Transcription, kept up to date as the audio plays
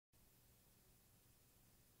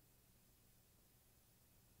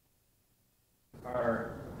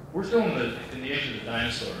we're still in the age of the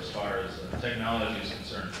dinosaur as far as technology is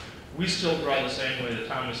concerned. We still draw the same way that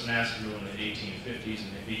Thomas Nast drew in the 1850s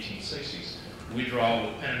and the 1860s. We draw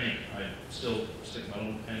with pen and ink. I still stick my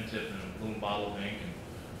little pen tip in a little bottle of ink and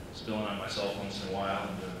spill it on myself once in a while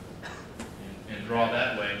and draw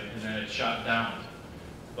that way, and then it's shot down.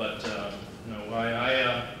 But no,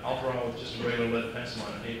 I'll draw with just a regular lead pencil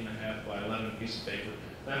on an 8.5 by 11 piece of paper.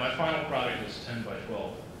 Then my final product is 10 by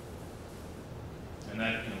 12. And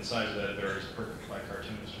that, the size of that varies per by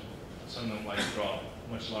cartoonist. Some of them like to draw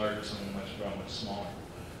much larger, some of them like to draw much smaller.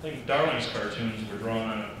 I think Darling's cartoons were drawn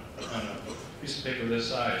on a piece of paper this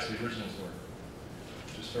size, the originals were,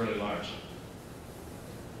 which is fairly large.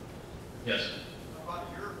 Yes? About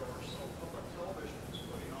a year ago or so, public television was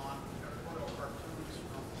putting on editorial cartoons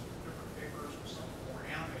from different papers or something more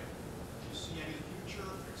animated. Do you see any future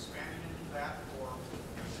expanding into that, or?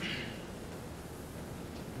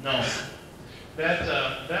 No.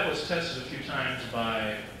 That was tested a few times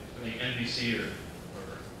by, I think, NBC or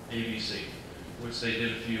ABC, which they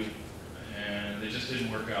did a few, and they just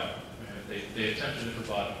didn't work out. And they attempted it for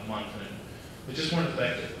about a month, and they just weren't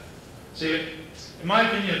effective. See, in my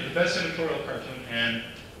opinion, the best editorial cartoon, and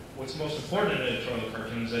what's most important in editorial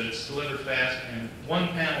cartoon, is that it's delivered fast, and one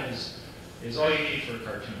panel is all you need for a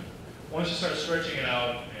cartoon. Once you start stretching it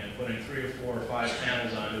out and putting 3 or 4 or 5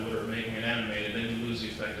 panels onto it or making it animated, then you lose the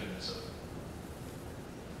effectiveness of it.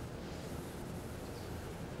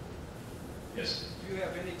 Yes? Do you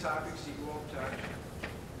have any topics you won't touch?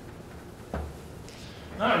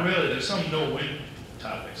 Not really. There's some no-win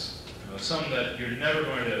topics. Some that you're never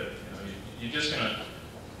going to, you're just going to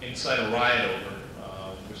incite a riot over,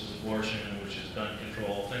 which is abortion, which is gun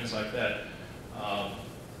control, things like that.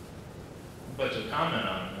 But you'll comment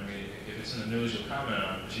on them. I mean, if it's in the news, you'll comment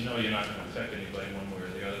on it, but you know you're not going to affect anybody one way or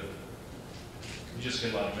the other. You just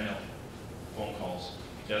get a lot of mail, phone calls,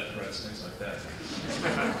 death threats, things like that.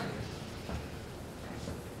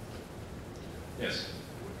 Yes?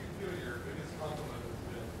 What do you feel your biggest compliment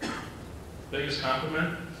has been? Biggest compliment?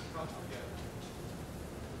 Yeah.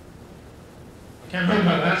 I can't remember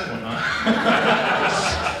my last one, huh?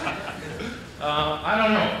 I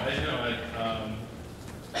don't know.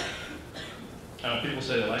 I know people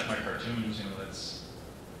say they like my cartoons. That's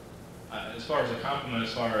as far as a compliment.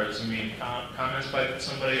 As far as comments by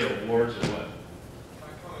somebody or awards or what?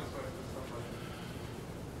 My comments by somebody.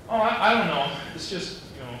 Oh, I don't know. It's just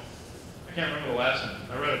I can't remember the last one.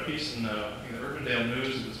 I read a piece in the Urbandale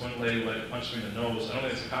News. This one lady like punched me in the nose. I don't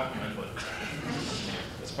think it's a compliment, but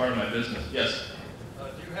it's part of my business. Yes. Do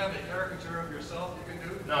you have a caricature of yourself you can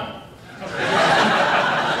do? No.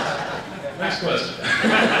 Next question.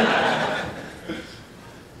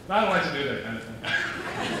 I don't like to do that kind of thing.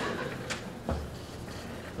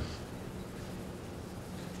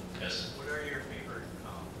 Yes. What are your favorite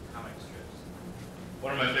comic strips?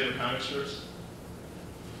 What are my favorite comic strips?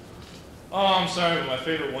 Oh, I'm sorry, but my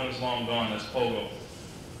favorite one is long gone. That's Pogo.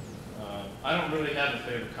 I don't really have a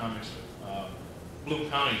favorite comic strip. Bloom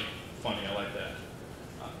County's funny. I like that.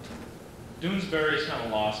 Doonesbury's kind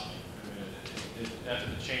of lost me. I mean, after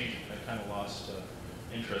the change, I kind of lost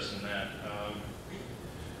interest in that.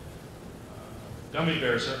 Gummy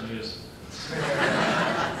Bear certainly is.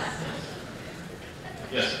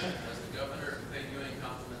 Yes? Does the governor pay you any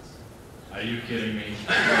compliments? Are you kidding me?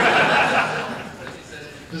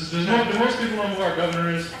 Does he say Do most people know who our governor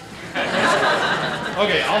is?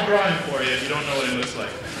 Okay, I'll draw him for you if you don't know what he looks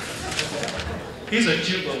like. He's a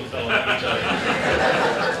cute little fellow, let me tell you.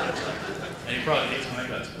 And he probably hates my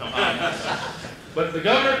guts. No, but the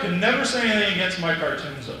governor can never say anything against my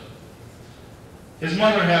cartoons, though. His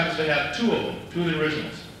mother happens to have 2 of them, 2 of the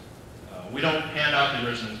originals. We don't hand out the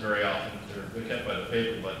originals very often. They're kept by the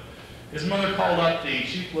paper, but his mother called up the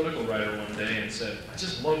chief political writer one day and said, I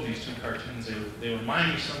just love these 2 cartoons. They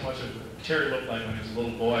remind me so much of what Terry looked like when he was a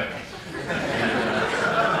little boy.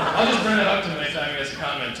 I'll just bring that up to him anytime he has a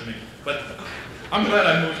comment to me. But I'm glad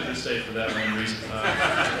I moved to this state for that one reason.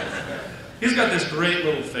 He's got this great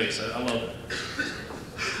little face. I love it.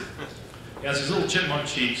 He has these little chipmunk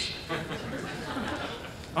cheeks.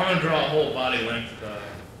 I'm going to draw a whole body length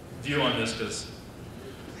view on this because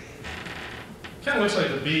it kind of looks like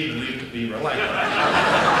the bee and leave the beaver. I like that.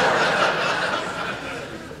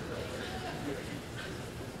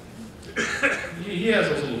 He has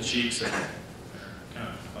those little cheeks that are kind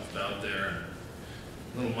of puffed out there, and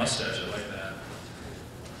a little mustache. I like that.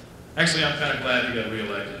 Actually, I'm kind of glad he got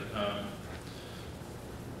reelected.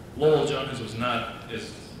 Lowell Junkins was not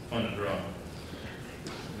as fun to draw.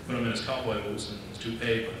 Put him in his cowboy boots and his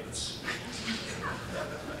toupee, but it's.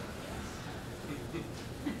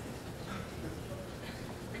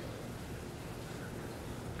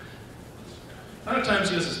 lot of times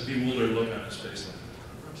he has this bewildered look on his face, like,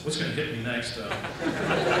 what's going to hit me next?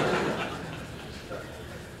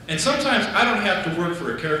 And sometimes I don't have to work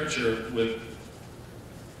for a caricature with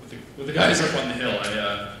the guys up on the hill.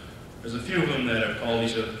 There's a few of them that have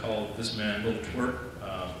called this man Little Twerp.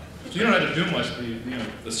 So you don't have to do much.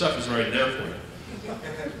 The stuff is right there for you.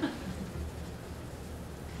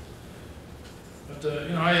 But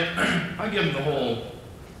I give him the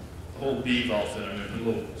whole beef outfit. I mean, a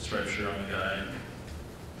little striped shirt on the guy.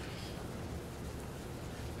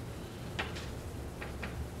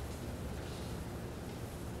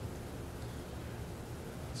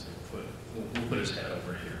 Let's see, we'll put his hat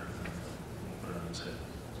over here. We'll put it on his head.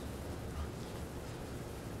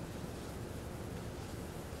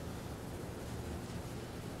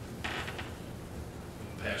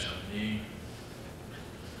 Patch on the knee.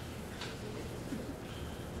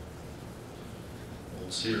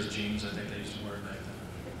 Old Sears jeans, I think they used to wear back then.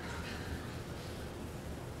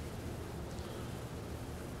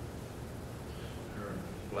 Her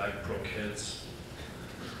black croquettes.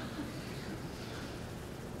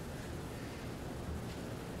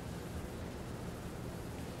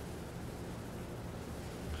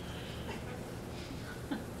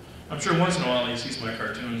 I'm sure once in a while he sees my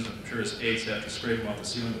cartoons. I'm sure his aides have to scrape them off the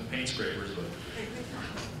ceiling with paint scrapers,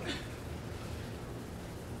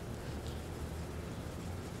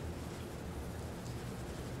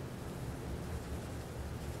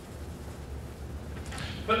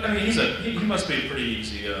 but I mean, he must be a pretty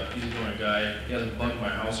easygoing guy. He hasn't bugged my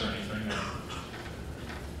house or anything.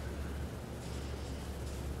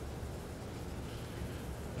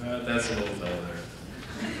 That's a little fellow there.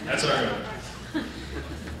 That's our guy.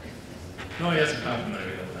 No, he hasn't complimented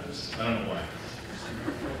me all times. I don't know why.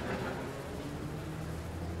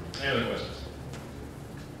 Any other questions?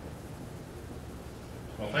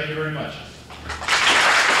 Well, thank you very much.